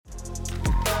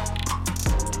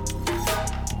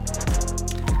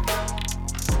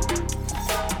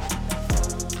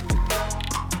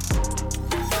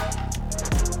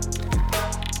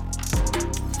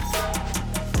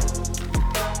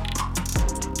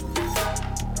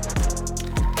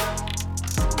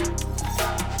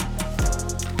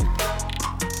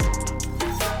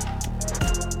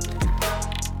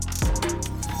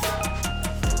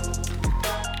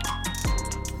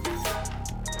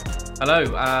Hello,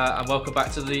 and welcome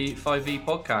back to the 5V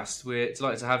podcast. We're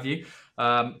delighted to have you.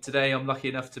 Today, I'm lucky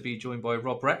enough to be joined by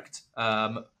Robbrecht,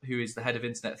 who is the head of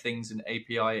Internet of Things and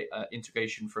API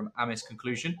integration from AMIS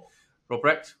Conclusion.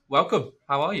 Robbrecht, welcome.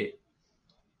 How are you?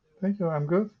 Thank you. I'm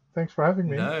good. Thanks for having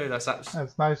me. No, that's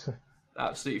It's nice,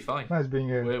 absolutely fine. nice being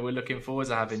here. We're looking forward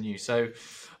to having you. So,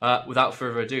 without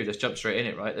further ado, let's jump straight in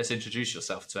it, right? Let's introduce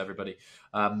yourself to everybody.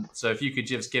 So, if you could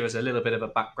just give us a little bit of a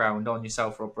background on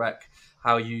yourself, Robbrecht,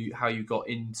 how you got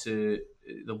into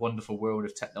the wonderful world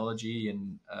of technology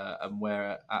and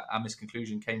where AMIS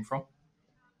Conclusion came from.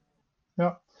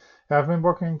 Yeah, I've been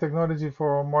working in technology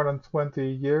for more than 20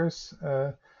 years,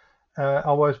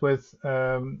 always with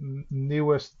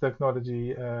newest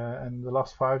technology. And the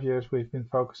last 5 years, we've been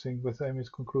focusing with AMIS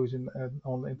Conclusion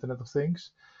on the Internet of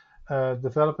Things,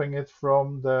 developing it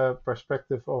from the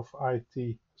perspective of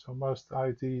IT. So most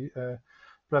IT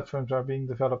platforms are being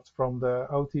developed from the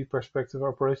OT perspective,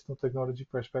 operational technology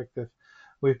perspective.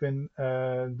 We've been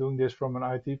doing this from an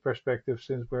IT perspective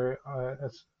since we're,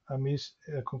 as AMIS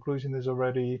Conclusion is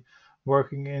already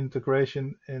working in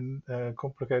integration in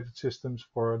complicated systems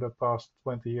for the past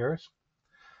 20 years.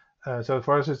 So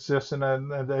for us, it's just an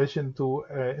addition to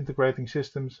integrating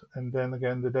systems, and then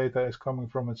again, the data is coming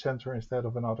from a center instead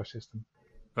of another system.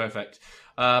 Perfect.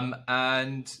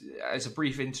 And as a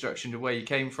brief introduction to where you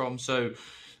came from, so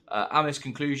AMIS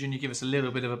Conclusion, you give us a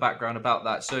little bit of a background about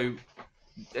that. So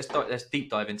let's deep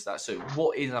dive into that. So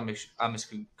what is AMIS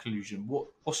Conclusion?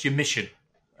 What's your mission?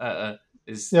 That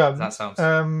sounds.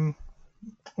 Our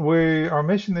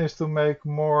mission is to make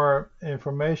more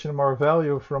information, more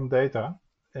value from data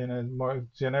in a more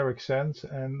generic sense,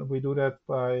 and we do that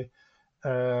by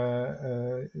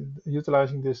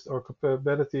utilizing our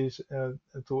capabilities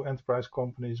to enterprise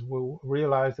companies who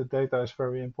realize that data is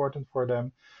very important for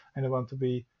them, and they want to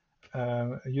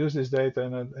use this data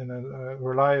in a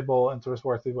reliable and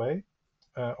trustworthy way,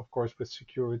 of course with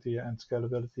security and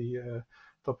scalability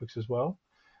topics as well.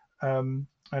 And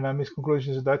AMIS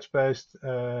Conclusion is a Dutch-based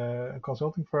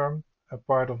consulting firm, a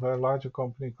part of a larger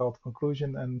company called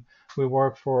Conclusion, and we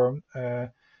work for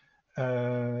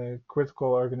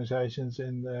critical organizations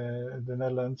in the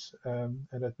Netherlands, and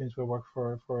that means we work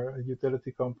for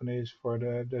utility companies, for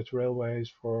the Dutch railways,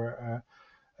 for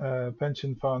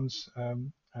pension funds,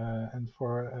 and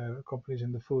for companies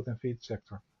in the food and feed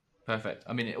sector. Perfect.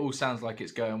 I mean, it all sounds like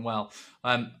it's going well.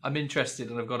 I'm interested,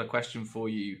 and I've got a question for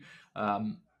you. I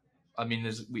mean,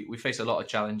 we face a lot of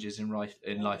challenges in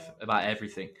life about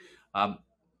everything.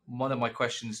 One of my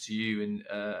questions to you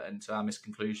and to AMIS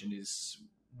Conclusion is,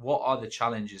 what are the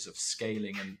challenges of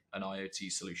scaling an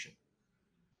IoT solution?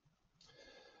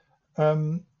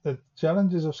 The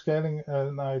challenges of scaling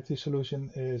an IoT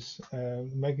solution is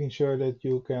making sure that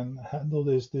you can handle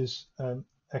this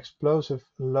explosive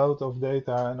load of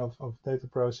data and of data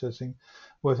processing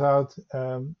without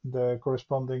the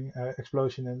corresponding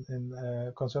explosion in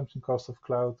consumption cost of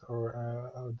cloud or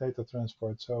data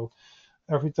transport. So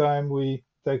every time we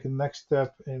take a next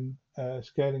step in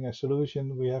scaling a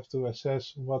solution, we have to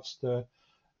assess what's the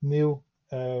new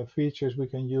features we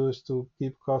can use to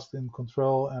keep cost in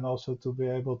control, and also to be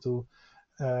able to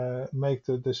make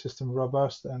the system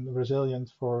robust and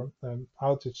resilient for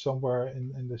outage somewhere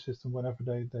in the system whenever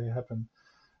they happen.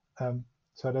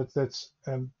 So that's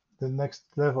the next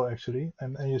level actually,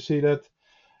 and you see that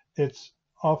it's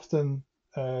often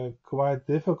quite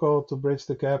difficult to bridge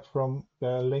the gap from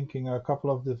linking a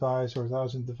couple of devices or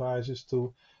 1,000 devices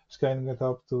to scaling it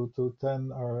up to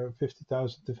 10 or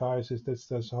 50,000 devices.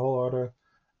 That's a whole other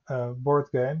board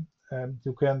game.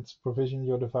 You can't provision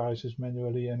your devices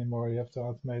manually anymore. You have to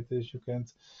automate this. You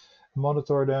can't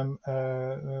monitor them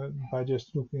by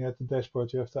just looking at the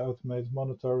dashboard. You have to automate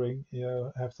monitoring.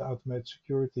 You have to automate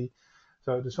security.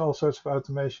 So there's all sorts of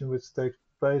automation which takes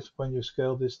place when you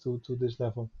scale this to this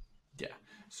level. Yeah,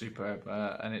 superb.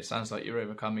 And it sounds like you're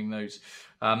overcoming those.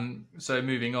 So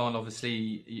moving on,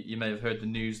 obviously, you may have heard the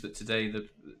news that today the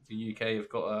UK have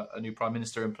got a new Prime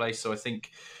Minister in place. So I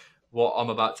think what I'm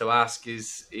about to ask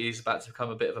is about to become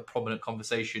a bit of a prominent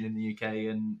conversation in the UK,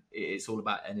 and it's all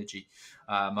about energy.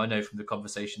 I know from the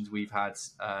conversations we've had,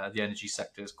 the energy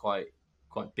sector is quite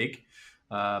big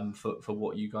for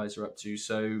what you guys are up to.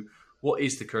 So what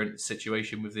is the current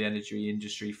situation with the energy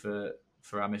industry for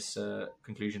AMIS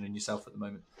Conclusion and yourself at the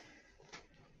moment?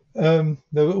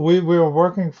 We are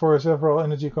working for several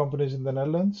energy companies in the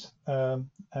Netherlands, and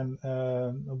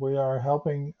we are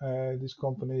helping these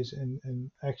companies in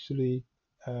actually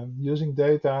using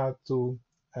data to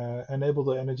enable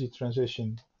the energy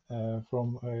transition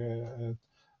from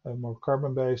a more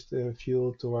carbon-based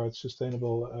fuel towards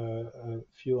sustainable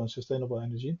fuel and sustainable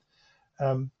energy.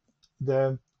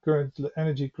 The current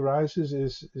energy crisis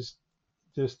is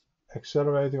just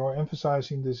accelerating or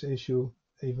emphasizing this issue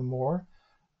even more.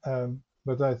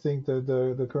 But I think that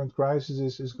the current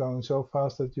crisis is going so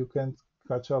fast that you can't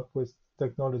catch up with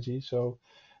technology. So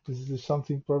this is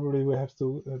something probably we have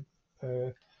to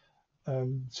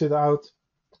sit out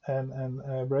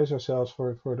and brace ourselves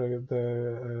for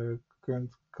the current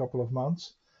couple of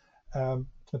months.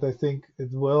 But I think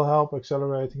it will help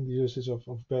accelerating the usage of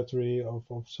battery, of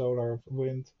solar, of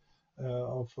wind,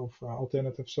 of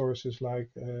alternative sources like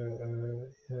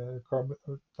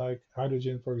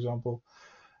hydrogen, for example,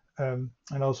 and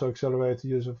also accelerate the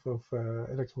use of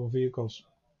electrical vehicles.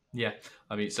 Yeah,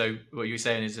 I mean, so what you're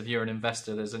saying is, if you're an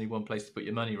investor, there's only one place to put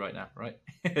your money right now, right?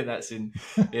 That's in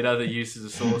other uses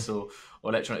of source or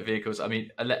electronic vehicles. I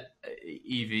mean,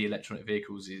 EV electronic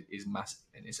vehicles is massive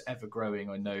and it's ever growing.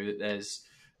 I know that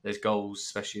there's goals,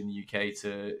 especially in the UK,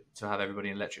 to have everybody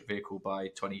in an electric vehicle by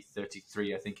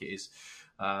 2033, I think it is,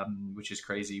 which is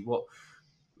crazy.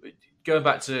 Going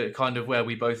back to kind of where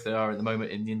we both are at the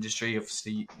moment in the industry,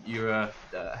 obviously you're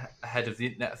ahead of the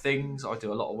Internet of Things. I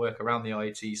do a lot of work around the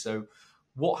IoT. So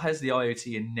what has the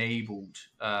IoT enabled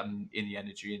in the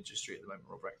energy industry at the moment,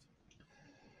 Robbrecht?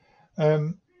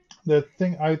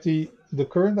 The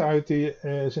current IoT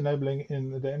is enabling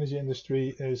in the energy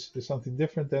industry is something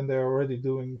different than they're already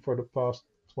doing for the past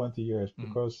 20 years,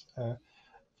 because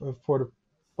for the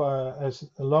as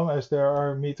long as there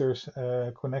are meters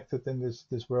connected in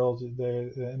this world,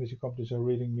 the energy companies are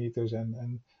reading meters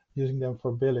and using them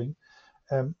for billing.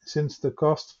 Since the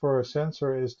cost for a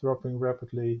sensor is dropping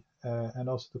rapidly, and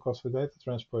also the cost for data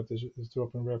transport is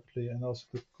dropping rapidly, and also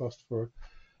the cost for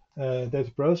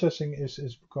data processing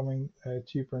is becoming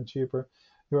cheaper and cheaper,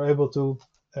 you're able to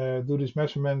do these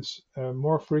measurements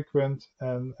more frequent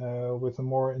and with a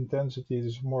more intensity,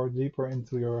 this more deeper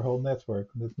into your whole network.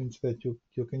 That means that you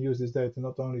can use this data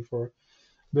not only for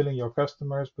billing your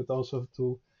customers, but also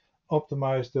to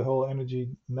optimize the whole energy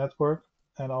network,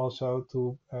 and also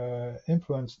to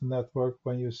influence the network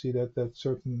when you see that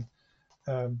certain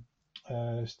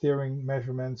steering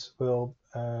measurements will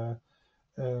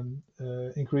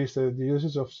increase the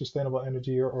usage of sustainable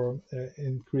energy or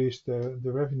increase the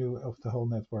revenue of the whole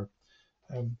network.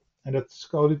 And that's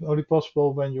only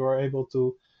possible when you are able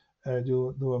to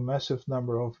do a massive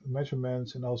number of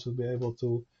measurements, and also be able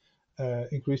to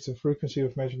increase the frequency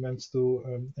of measurements to,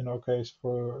 in our case,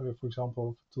 for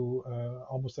example, to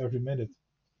almost every minute.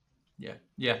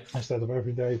 Yeah. Instead of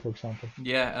every day, for example.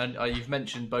 Yeah, and you've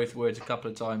mentioned both words a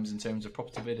couple of times in terms of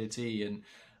profitability and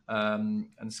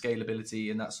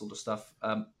scalability and that sort of stuff.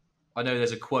 I know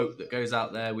there's a quote that goes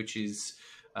out there, which is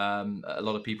a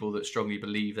lot of people that strongly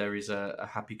believe there is a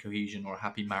happy cohesion or a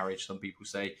happy marriage, some people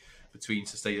say, between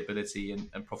sustainability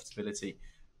and profitability.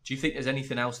 Do you think there's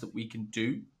anything else that we can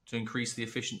do to increase the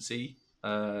efficiency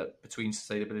between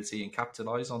sustainability and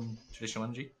capitalize on traditional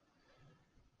energy?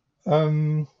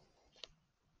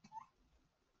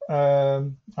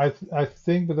 I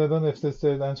think, but I don't know if that's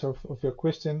the answer of your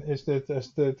question, is that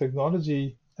as the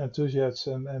technology enthusiasts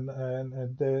and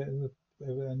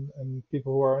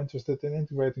people who are interested in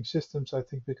integrating systems, I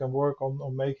think we can work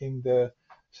on making the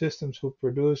systems who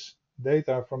produce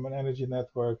data from an energy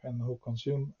network and who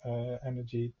consume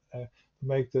energy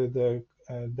make the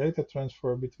data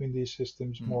transfer between these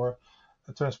systems more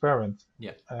transparent.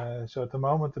 Yeah. So at the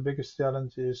moment, the biggest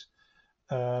challenge is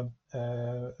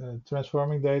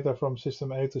transforming data from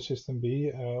system A to system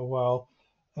B, while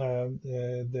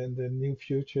the new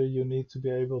future, you need to be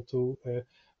able to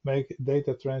make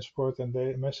data transport and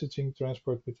messaging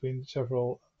transport between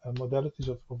several modalities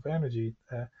of energy.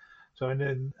 So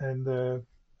in the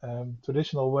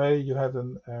traditional way, you have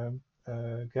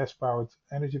a gas-powered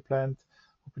energy plant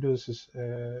who produces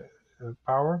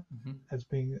power. It's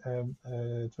being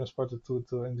transported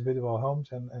to individual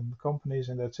homes and companies,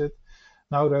 and that's it.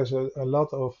 Now there's a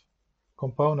lot of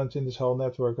components in this whole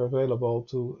network available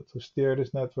to steer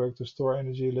this network, to store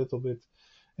energy a little bit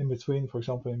in between, for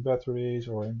example, in batteries,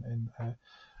 or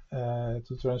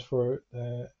to transfer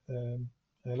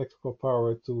electrical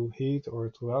power to heat or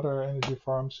to other energy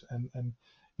farms. And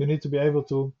you need to be able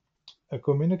to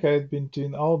communicate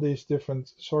between all these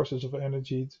different sources of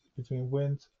energy, between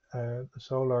wind,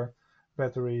 solar,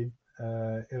 battery,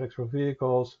 electric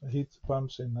vehicles, heat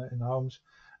pumps in homes,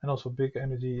 and also big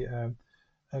energy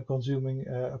consuming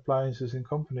appliances in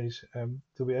companies,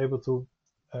 to be able to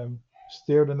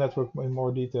steer the network in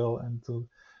more detail and to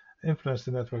influence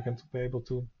the network, and to be able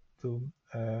to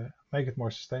make it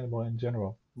more sustainable in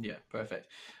general. Yeah, perfect.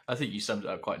 I think you summed it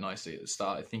up quite nicely at the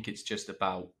start. I think it's just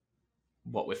about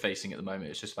what we're facing at the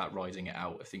moment. It's just about riding it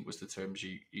out, I think was the terms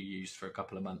you used for a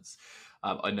couple of months.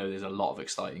 I know there's a lot of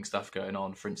exciting stuff going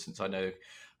on. For instance, I know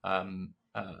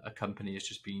a company has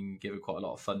just been given quite a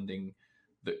lot of funding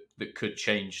that could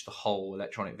change the whole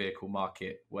electronic vehicle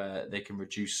market, where they can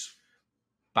reduce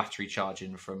battery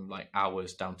charging from like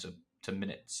hours down to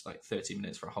minutes, like 30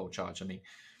 minutes for a whole charge. I mean,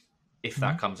 if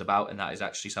that comes about and that is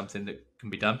actually something that can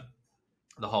be done,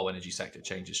 the whole energy sector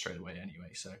changes straight away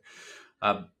anyway. So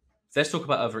let's talk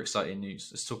about other exciting news.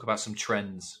 Let's talk about some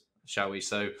trends, shall we?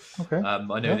 So Okay. I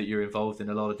know Yeah. that you're involved in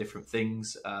a lot of different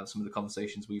things. Some of the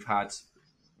conversations we've had,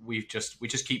 we just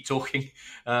keep talking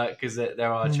because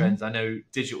there are trends. I know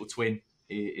digital twin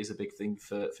is a big thing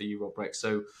for you, Robbrecht.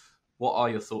 So what are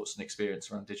your thoughts and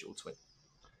experience around digital twin?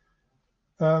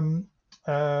 And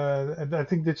I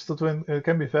think digital twin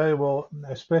can be valuable,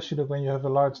 especially when you have a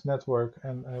large network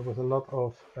and with a lot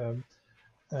of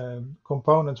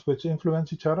components which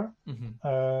influence each other.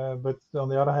 But on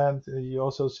the other hand, you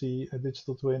also see a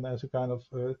digital twin as a kind of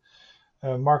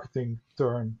marketing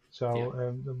term. So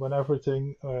whenever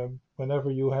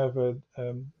you have a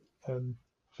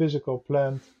physical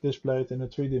plant displayed in a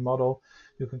 3D model,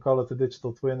 you can call it a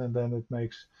digital twin, and then it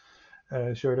makes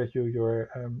sure that you're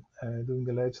doing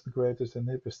the latest, the greatest, and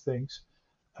hippest things.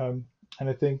 And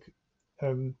I think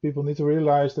people need to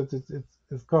realize that it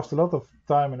costs a lot of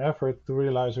time and effort to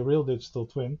realize a real digital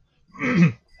twin,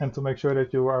 and to make sure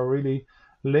that you are really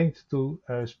linked to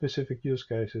specific use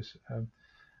cases.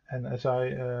 And as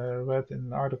I read in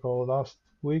an article last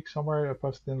week somewhere, I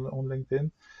posted on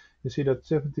LinkedIn, you see that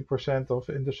 70% of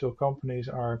industrial companies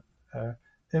are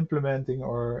implementing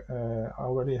or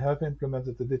already have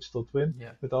implemented the digital twin,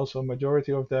 but also a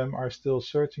majority of them are still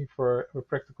searching for a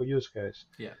practical use case.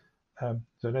 So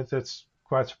that's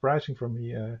quite surprising for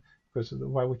me, because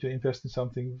why would you invest in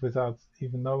something without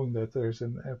even knowing that there's a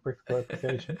practical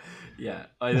application? Yeah,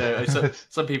 I know.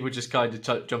 Some people just kind of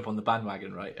jump on the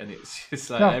bandwagon, right? And it's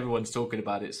like everyone's talking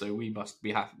about it, so we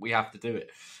have to do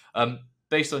it.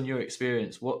 Based on your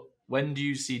experience, when do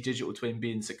you see digital twin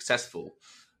being successful?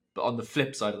 But on the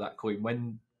flip side of that coin,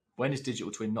 when is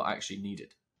digital twin not actually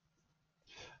needed?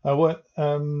 When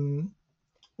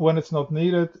it's not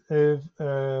needed, if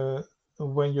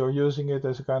when you're using it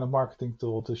as a kind of marketing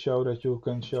tool to show that you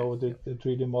can show the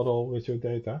 3D model with your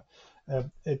data. I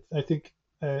think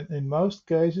in most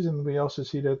cases, and we also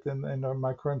see that in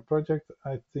my current project,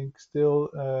 I think still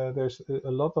there's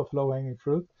a lot of low-hanging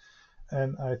fruit.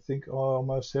 And I think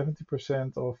almost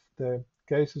 70% of the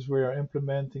cases we are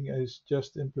implementing is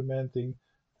just implementing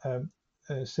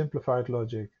simplified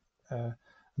logic.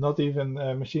 Not even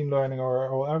machine learning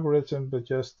or algorithm, but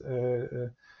just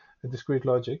a discrete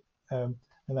logic. And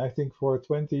I think for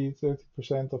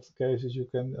 20-30% of the cases, you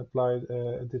can apply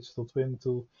a digital twin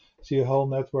to see a whole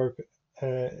network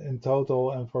in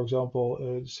total, and for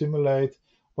example, simulate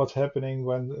what's happening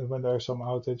when there's some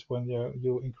outage, when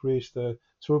you increase the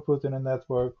throughput in a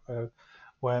network,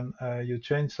 when you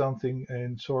change something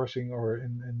in sourcing or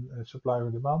in supply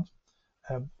or demand.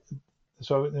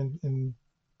 So in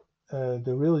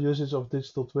the real usage of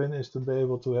digital twin is to be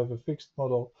able to have a fixed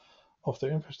model of the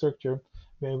infrastructure,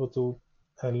 be able to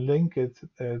link it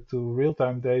to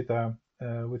real-time data,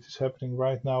 which is happening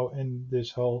right now in this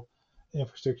whole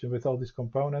infrastructure with all these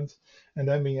components, and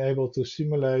then being able to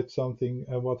simulate something,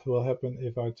 what will happen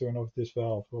if I turn off this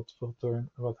valve, what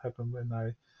happens when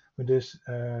this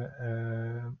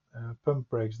pump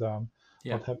breaks down,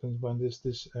 what happens when this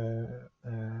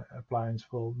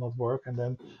appliance will not work, and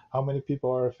then how many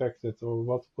people are affected, or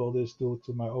what will this do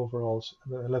to my overall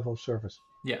level of service.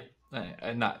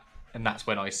 And that's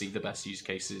when I see the best use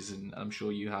cases, and I'm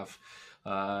sure you have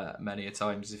many a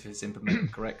times. If it's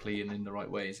implemented correctly and in the right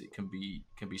ways, it can be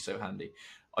so handy.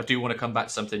 I do want to come back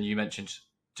to something you mentioned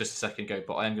just a second ago,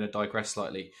 but I am going to digress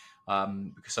slightly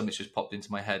because something's just popped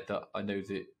into my head that I know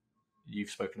that you've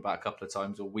spoken about a couple of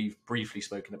times, or we've briefly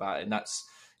spoken about, and that's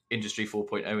Industry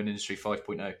 4.0 and Industry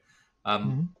 5.0.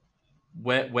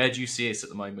 Where do you see us at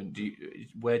the moment?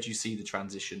 Where do you see the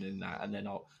transition in that? And then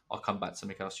I'll come back to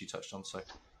something else you touched on. So,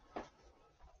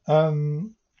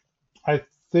 I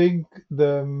think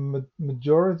the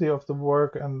majority of the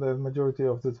work and the majority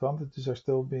of the advantages are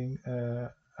still being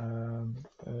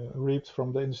reaped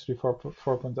from the Industry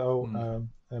 4.0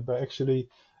 by actually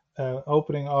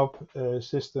opening up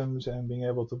systems and being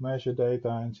able to measure data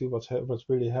and see what's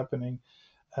really happening.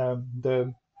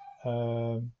 The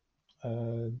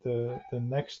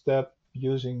next step,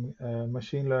 using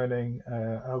machine learning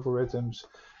algorithms,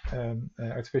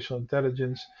 artificial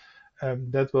intelligence,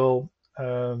 that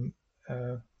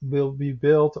will be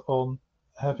built on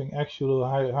having actual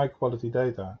high quality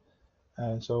data.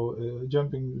 So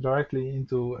jumping directly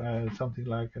into something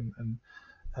like an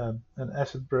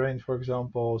asset brain, for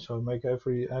example, so make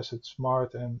every asset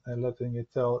smart and letting it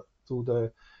tell to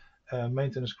the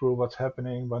maintenance crew what's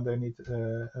happening when they need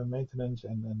maintenance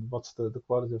and what's the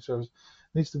quality of service,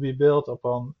 needs to be built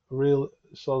upon real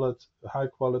solid high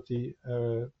quality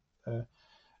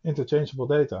interchangeable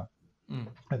data.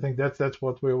 I think that's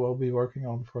what we will be working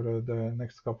on for the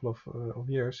next couple of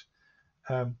years.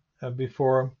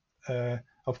 Before,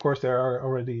 of course, there are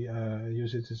already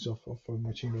usages of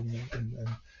machine learning and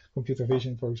computer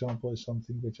vision, for example, is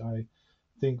something which I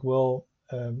think will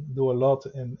do a lot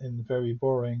in very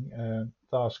boring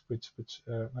tasks, which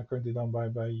are currently done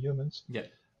by humans. Yeah.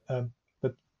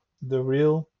 But the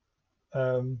real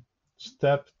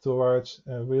step towards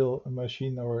real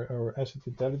machine or asset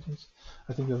intelligence,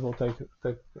 I think that will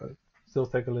still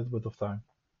take a little bit of time.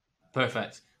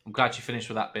 Perfect. I'm glad you finished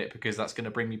with that bit because that's going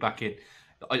to bring me back in.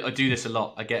 I do this a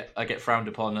lot. I get frowned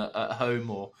upon at home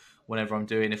or whenever I'm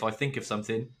doing. If I think of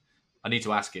something, I need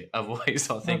to ask it. Otherwise,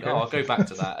 I'll think, Okay. I'll go back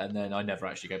to that, and then I never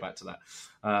actually go back to that.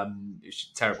 It's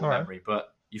a terrible All right. memory.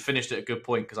 But you finished at a good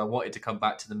point because I wanted to come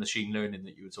back to the machine learning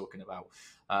that you were talking about,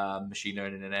 machine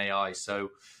learning and AI.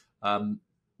 So,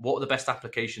 what are the best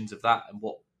applications of that, and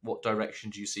what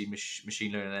direction do you see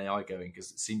machine learning and AI going?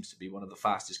 Because it seems to be one of the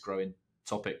fastest growing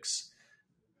topics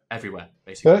everywhere,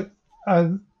 basically.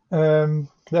 But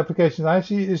the application I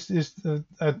see is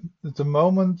at the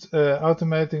moment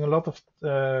automating a lot of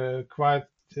quite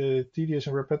tedious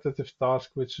and repetitive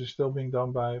tasks, which are still being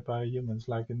done by humans,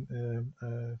 like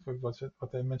for what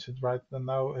I mentioned right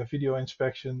now, video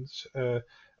inspections,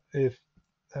 if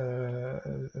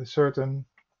certain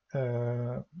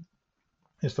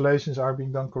installations are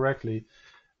being done correctly,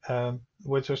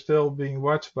 which are still being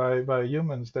watched by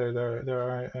humans. There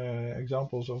are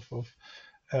examples of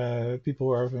people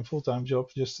who are in full-time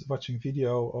jobs just watching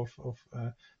video of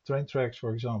train tracks,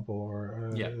 for example,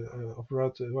 or of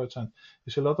road signs.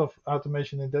 There's a lot of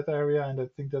automation in that area, and I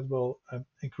think that will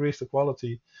increase the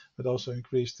quality, but also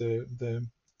increase the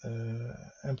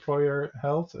employer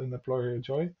health and employer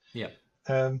joy. Yeah.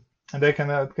 And they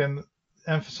can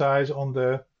emphasize on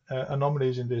the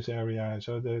anomalies in this area.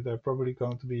 So there are probably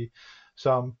going to be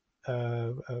some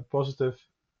positive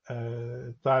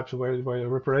types where a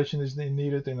reparation is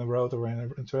needed in a road or in a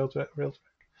rail track.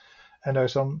 And there are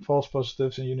some false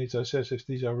positives, and you need to assess if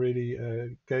these are really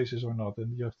cases or not,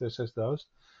 and you have to assess those.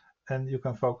 And you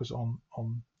can focus on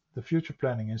the future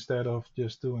planning instead of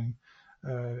just doing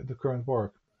the current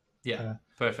work. Yeah,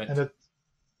 perfect. And it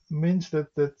means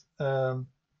that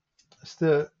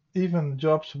still even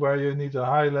jobs where you need a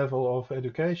high level of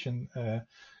education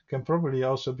can probably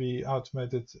also be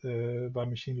automated by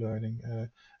machine learning,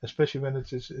 especially when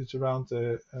it's around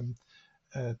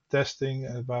testing,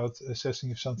 about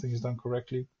assessing if something is done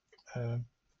correctly. I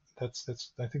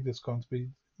think that's going to be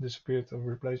disappeared or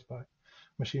replaced by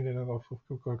machine learning or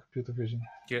computer vision.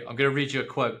 Yeah, I'm going to read you a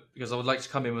quote because I would like to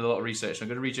come in with a lot of research. I'm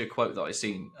going to read you a quote that I've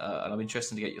seen, and I'm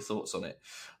interested to get your thoughts on it.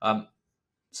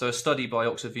 So a study by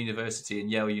Oxford University and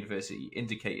Yale University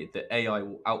indicated that AI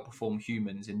will outperform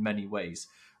humans in many ways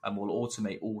and will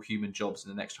automate all human jobs in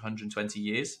the next 120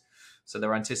 years. So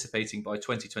they're anticipating by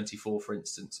 2024, for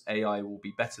instance, AI will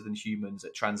be better than humans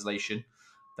at translation.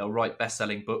 They'll write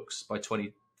best-selling books by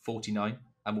 2049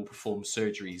 and will perform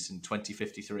surgeries in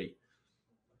 2053.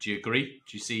 Do you agree?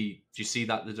 Do you see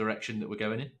that the direction that we're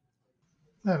going in?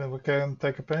 Yeah, then we can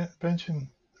take a pension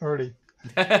early.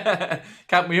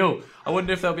 Can't we all? I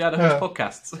wonder if they'll be able to host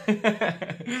podcasts.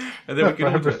 And then we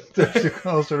can all do it. You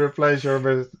can also replace her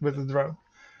with a drone.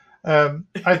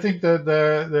 I think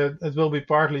that it will be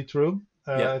partly true.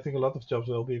 I think a lot of jobs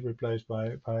will be replaced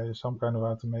by some kind of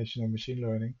automation or machine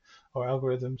learning or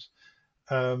algorithms.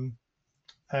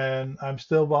 And I'm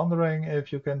still wondering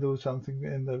if you can do something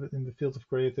in the field of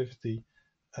creativity.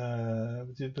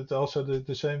 But also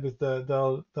the same with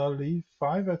the DALL-E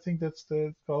 5, I think that's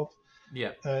called.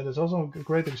 Yeah. There's also a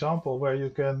great example where you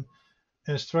can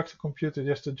instruct a computer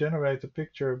just to generate a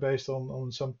picture based on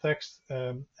some text,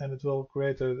 and it will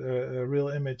create a real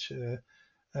image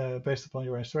based upon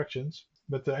your instructions.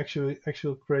 But the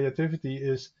actual creativity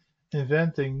is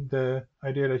inventing the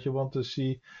idea that you want to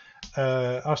see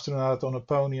astronaut on a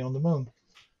pony on the moon.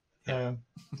 And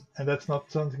that's not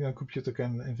something a computer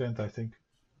can invent, I think.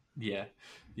 Yeah,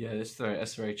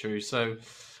 that's very true. So,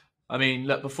 I mean,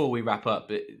 look, before we wrap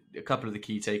up, a couple of the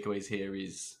key takeaways here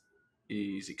is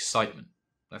excitement.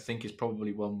 I think is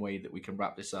probably one way that we can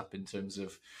wrap this up in terms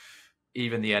of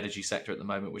even the energy sector at the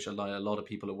moment, which a lot of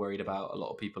people are worried about. A lot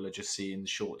of people are just seeing the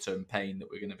short-term pain that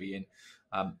we're going to be in.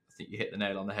 I think you hit the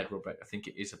nail on the head, Robbrecht. I think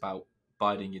it is about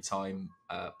biding your time,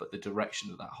 but the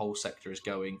direction that whole sector is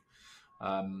going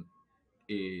um,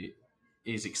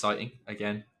 is exciting.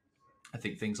 Again, I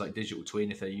think things like digital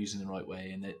twin, if they're used in the right way,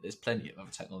 and there's plenty of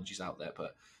other technologies out there,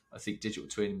 but I think digital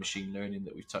twin and machine learning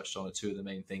that we've touched on are two of the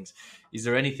main things. Is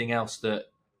there anything else that,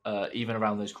 even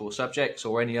around those core subjects,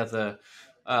 or any other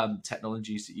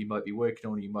technologies that you might be working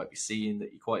on, or you might be seeing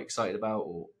that you're quite excited about,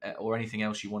 or anything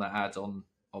else you want to add on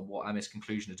what AMIS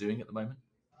Conclusion are doing at the moment?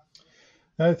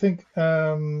 I think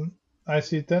I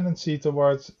see a tendency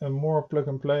towards a more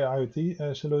plug-and-play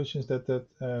IoT solutions. I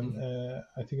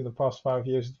think in the past 5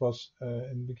 years it was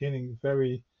in the beginning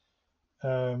very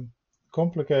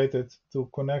complicated to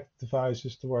connect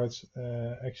devices towards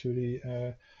actually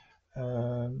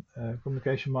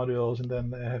communication modules, and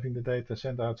then having the data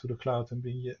sent out to the cloud and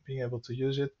being able to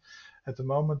use it. At the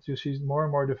moment, you see more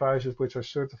and more devices which are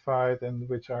certified and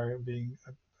which are being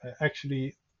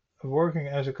actually working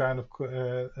as a kind of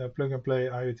plug and play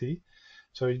IoT.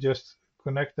 So you just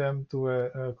connect them to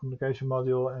a communication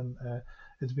module, and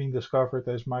it's being discovered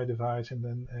as my device, and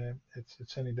then it's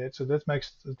sending data. So that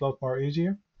makes it a lot more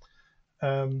easier.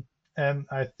 And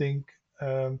I think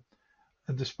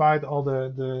despite all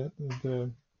the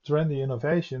trendy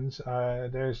innovations,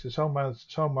 there's so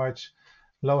much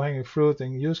low-hanging fruit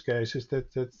in use cases that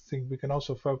I think we can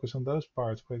also focus on those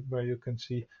parts where you can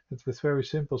see that with very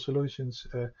simple solutions,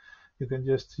 you can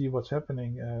just see what's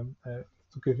happening.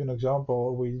 To give you an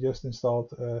example, we just installed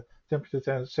temperature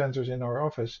sensors in our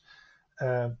office,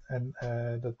 and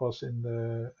that was in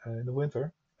the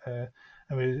winter.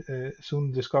 And we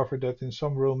soon discovered that in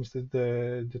some rooms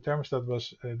the thermostat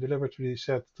was deliberately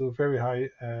set to a very high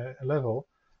level,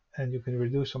 and you can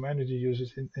reduce some energy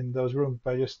usage in those rooms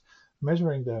by just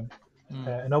measuring them.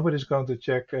 And nobody's going to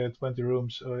check 20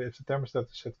 rooms if the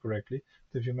thermostat is set correctly.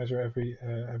 If you measure every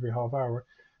half hour,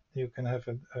 you can have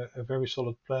a very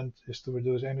solid plan is to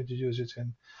reduce energy usage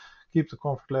and keep the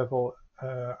comfort level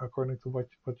according to what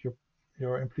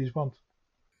your employees want.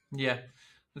 Yeah,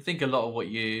 I think a lot of what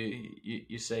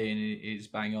you're saying is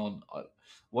bang on.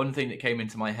 One thing that came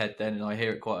into my head then, and I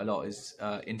hear it quite a lot, is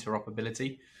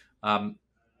interoperability.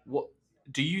 What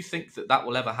do you think that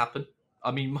will ever happen?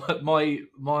 I mean,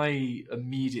 my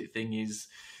immediate thing is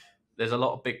there's a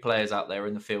lot of big players out there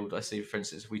in the field. I see, for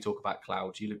instance, if we talk about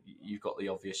cloud, you've got the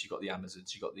obvious, you've got the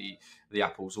Amazons, you've got the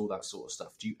Apples, all that sort of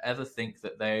stuff. Do you ever think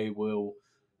that they will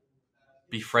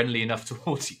be friendly enough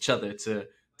towards each other to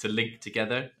link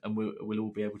together, and we'll all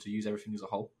be able to use everything as a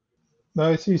whole? Now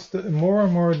I see more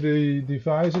and more the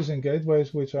devices and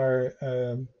gateways which are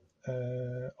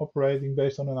operating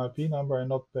based on an IP number and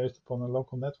not based upon a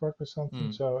local network or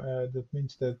something. So that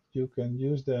means that you can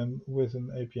use them with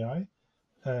an API.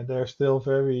 They're still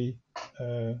very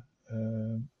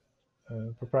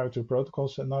proprietary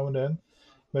protocols now and then,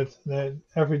 but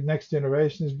every next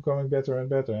generation is becoming better and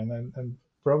better. And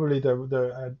probably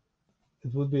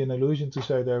it would be an illusion to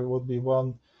say there would be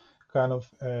one kind of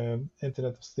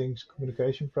Internet of Things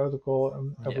communication protocol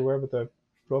everywhere, but there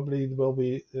probably will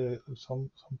be some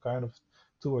kind of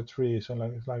two or three, so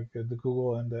like the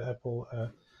Google and the Apple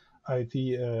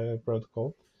IoT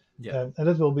protocol. And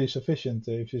that will be sufficient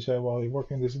if you say, well, you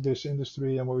work in this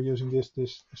industry and we're using this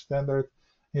standard.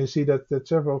 And you see that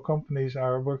several companies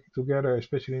are working together,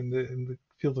 especially in the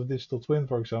field of digital twin,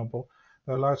 for example.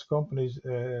 Large companies,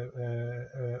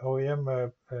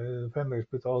 OEM vendors,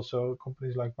 but also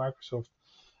companies like Microsoft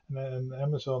and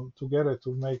Amazon together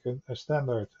to make a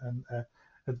standard. And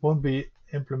it won't be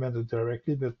implemented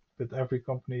directly, but every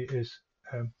company is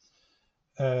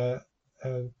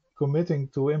committing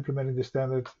to implementing the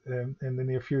standard in the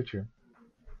near future.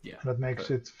 Yeah, and that makes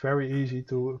it very easy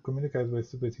to communicate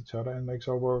with each other and makes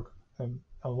our work, on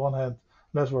one hand,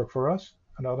 less work for us.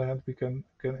 On the other hand, we can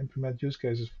implement use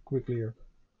cases quickly.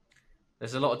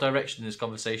 There's a lot of direction in this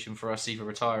conversation for us, either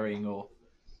retiring or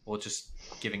just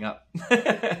giving up.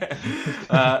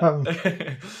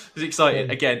 It's exciting.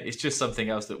 Again, it's just something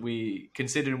else that we,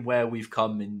 considering where we've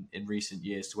come in recent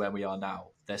years to where we are now,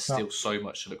 there's still so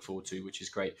much to look forward to, which is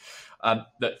great.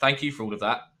 Look, thank you for all of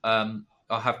that.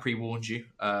 I have pre-warned you.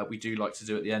 We do like to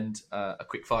do at the end a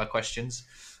quick fire questions.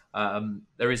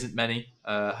 There isn't many.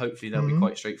 Hopefully they'll be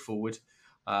quite straightforward.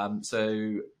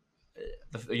 So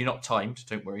you're not timed,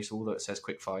 don't worry. So although it says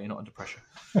quick fire, you're not under pressure.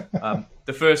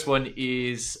 The first one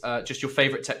is just your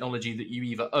favorite technology that you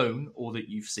either own or that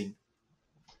you've seen.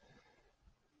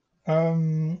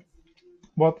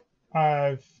 What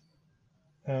I've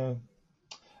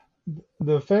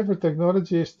the favorite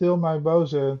technology is still my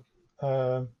Bose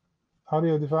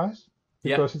audio device,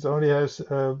 because it only has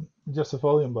just a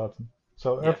volume button.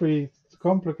 So every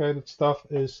complicated stuff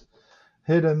is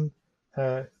hidden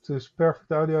To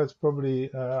perfect audio, it's probably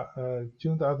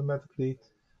tuned automatically,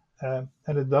 and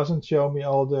it doesn't show me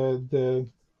all the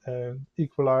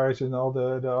equalizers and all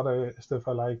the other stuff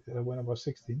I liked when I was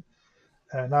 16.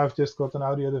 Now I've just got an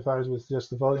audio device with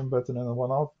just a volume button and a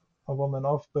on and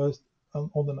off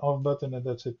on and off button, and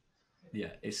that's it.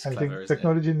 Yeah, it's I clever, think isn't it?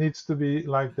 technology needs to be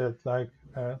like that, like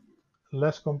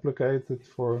less complicated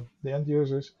for the end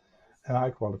users and high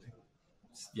quality.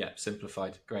 Yeah,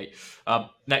 simplified. Great.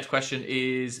 Next question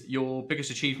is your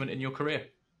biggest achievement in your career.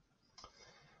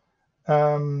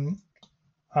 Um,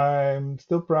 I'm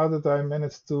still proud that I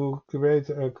managed to create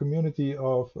a community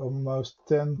of almost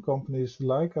 10 companies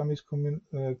like AMIS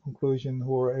Conclusion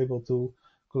who are able to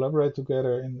collaborate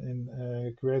together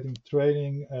in creating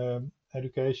training,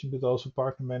 education, but also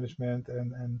partner management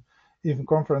and even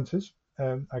conferences.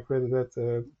 I created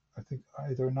that, I think,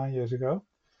 8 or 9 years ago.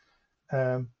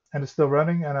 And it's still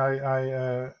running, and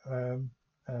I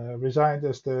resigned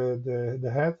as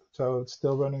the head, so it's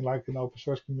still running like an open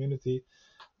source community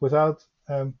without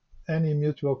any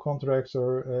mutual contracts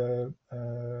or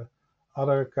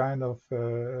other kind of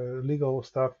legal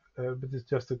stuff, but it's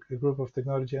just a group of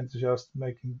technology enthusiasts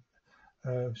making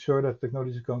sure that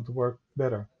technology is going to work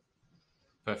better.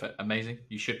 Perfect. Amazing.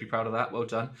 You should be proud of that. Well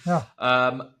done. Yeah.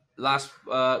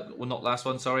 Well, not last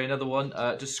one, sorry, another one.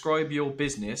 Describe your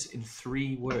business in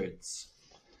 3 words.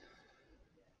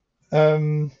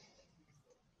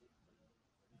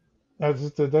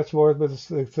 That's the Dutch word, but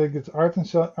I think it's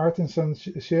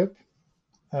artisanship.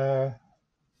 Uh,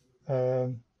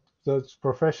 so it's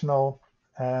professional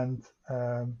and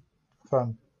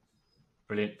fun.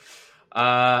 Brilliant.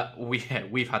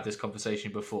 We've had this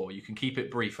conversation before. You can keep it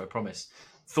brief, I promise.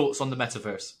 Thoughts on the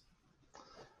metaverse?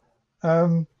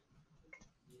 Um,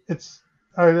 it's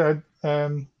I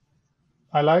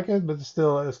like it, but it's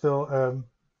still it's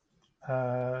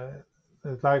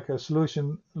like a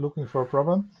solution looking for a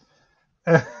problem.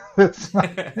 That's my,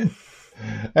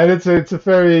 and it's a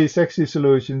very sexy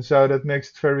solution, so that makes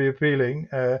it very appealing.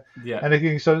 Yeah. And I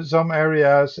think some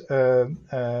areas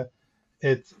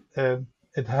it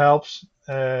it helps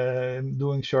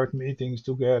doing short meetings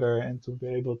together and to be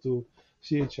able to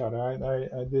see each other.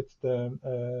 I did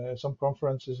some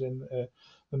conferences in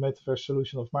the metaverse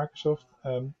solution of Microsoft,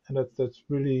 and that's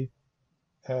really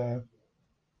uh,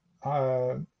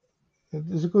 uh, it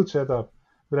is a good setup.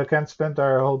 But I can't spend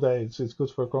there a whole day. It's good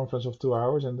for a conference of 2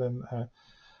 hours, and then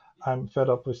I'm fed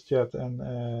up with chat and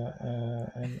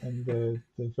the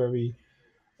very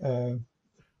uh,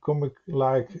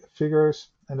 comic-like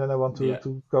figures, and then I want Yeah.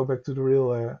 to go back to the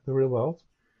real world.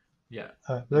 Yeah.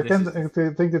 But I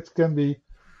think it can be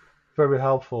very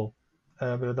helpful,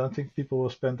 but I don't think people will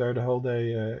spend there the whole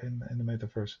day in the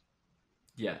metaverse.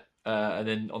 Yeah. And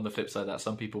then on the flip side, that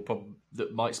some people probably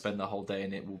that might spend the whole day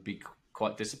in it will be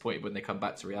quite disappointed when they come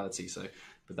back to reality. So,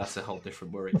 but that's a whole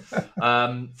different worry.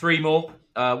 3 more.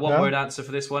 One word answer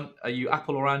for this one. Are you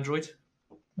Apple or Android?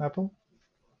 Apple.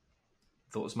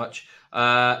 Thought as much.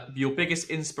 Your biggest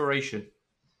inspiration?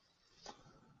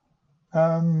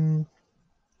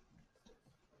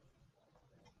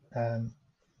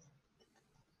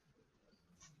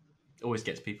 Always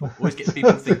gets people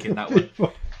thinking that one.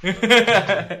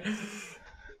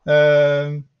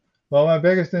 Well, my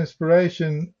biggest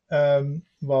inspiration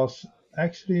was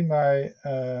actually my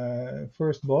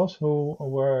first boss, who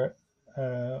were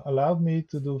allowed me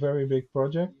to do very big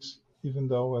projects, even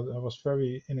though I was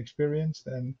very inexperienced.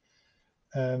 And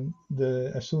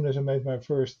as soon as I made my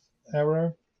first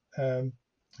error,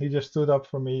 he just stood up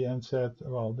for me and said,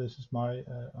 "Well, this is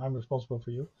I'm responsible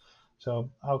for you, so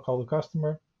I'll call the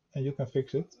customer and you can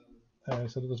fix it."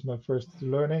 So that was my first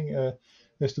learning,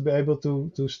 is to be able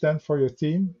to stand for your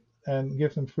team and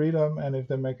give them freedom. And if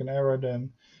they make an error,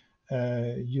 then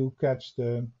you catch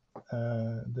the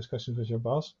discussion with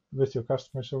your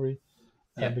customer, sorry.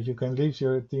 Yeah. But you can leave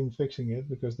your team fixing it,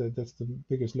 because that's the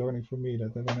biggest learning for me,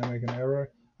 that when I make an error,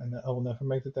 and I will never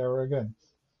make that error again.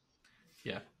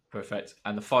 Yeah, perfect.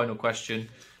 And the final question,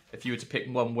 if you were to pick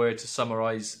one word to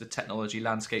summarize the technology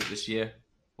landscape this year,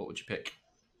 what would you pick?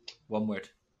 One word.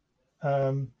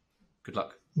 Good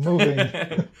luck. Moving.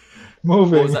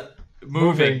 Moving. What was that?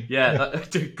 Moving. Yeah,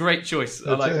 great choice.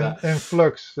 I like that. In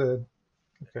flux. Okay.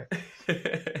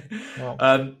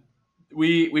 Well.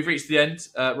 We've reached the end.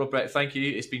 Robbrecht, thank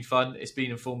you. It's been fun. It's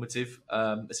been informative.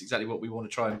 That's exactly what we want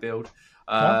to try and build.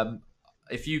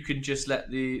 If you can just let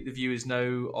the viewers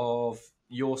know of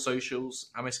your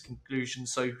socials, AMIS Conclusion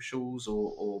socials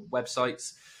or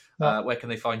websites, where can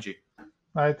they find you?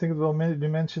 I think it will be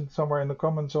mentioned somewhere in the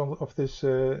comments of this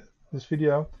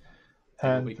video.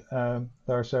 And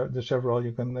there's several.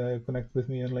 You can connect with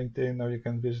me on LinkedIn, or you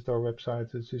can visit our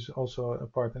website, which is also a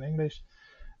part in English.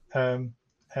 And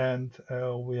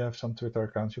we have some Twitter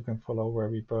accounts you can follow where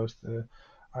we post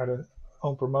either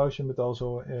own promotion, but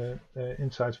also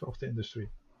insights of the industry.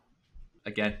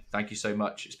 Again, thank you so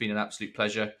much. It's been an absolute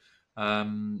pleasure.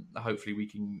 Hopefully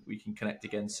we can connect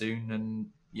again soon. And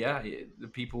yeah, the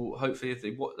people, hopefully if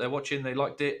they're watching, they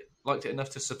liked it enough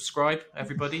to subscribe.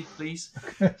 Everybody, please.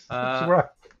 That's right.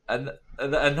 And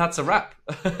that's a wrap.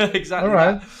 Exactly. All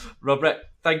right. That. Robbrecht,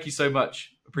 thank you so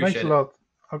much. Appreciate it. Thanks a lot.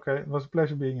 Okay, it was a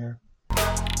pleasure being here.